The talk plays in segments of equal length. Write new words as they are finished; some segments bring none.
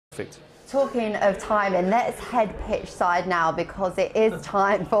Perfect. Talking of timing, let's head pitch side now because it is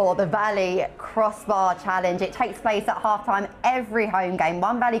time for the Valley Crossbar Challenge. It takes place at half-time every home game.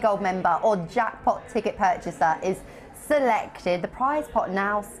 One Valley Gold member or Jackpot ticket purchaser is selected. The prize pot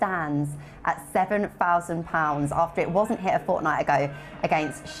now stands at £7,000 after it wasn't hit a fortnight ago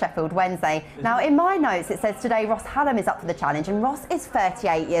against Sheffield Wednesday. Now, in my notes, it says today Ross Hallam is up for the challenge, and Ross is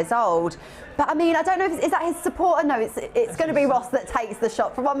 38 years old. But I mean, I don't know if is that his supporter? No, it's going to be Ross that takes the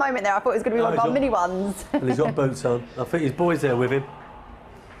shot. For one moment there, I thought it was going to be one of our mini ones. And he's got boots on. I think his boy's there with him.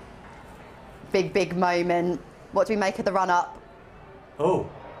 Big moment. What do we make of the run-up? Oh.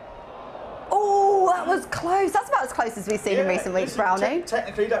 Oh, that was close. That's about as close as we've seen in recent weeks, Brownie.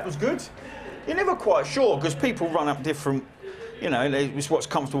 Technically, that was good. You're never quite sure because people run up different, you know, it's what's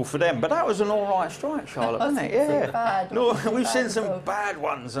comfortable for them. But that was an all right strike, Charlotte, wasn't it? Yeah. Bad. No, we've seen some bad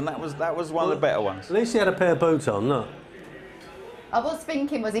ones, and that was one of the better ones. At least he had a pair of boots on, look. I was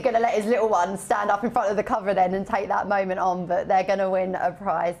thinking, was he going to let his little one stand up in front of the cover then and take that moment on? But they're going to win a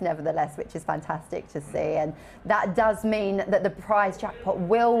prize nevertheless, which is fantastic to see. And that does mean that the prize jackpot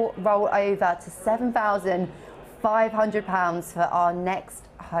will roll over to £7,500 for our next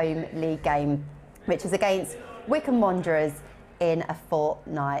home league game, which is against Wycombe Wanderers in a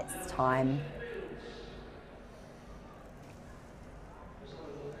fortnight's time.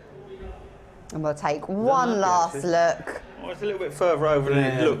 And we'll take one last look. Oh, it's a little bit further over than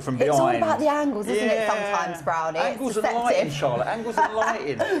it looked from behind. It's all about the angles, isn't it, sometimes, Brownie? Angles and lighting, Charlotte. Angles and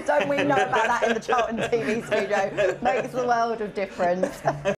lighting. Don't we know about that in the Charlton TV studio? Makes the world of difference.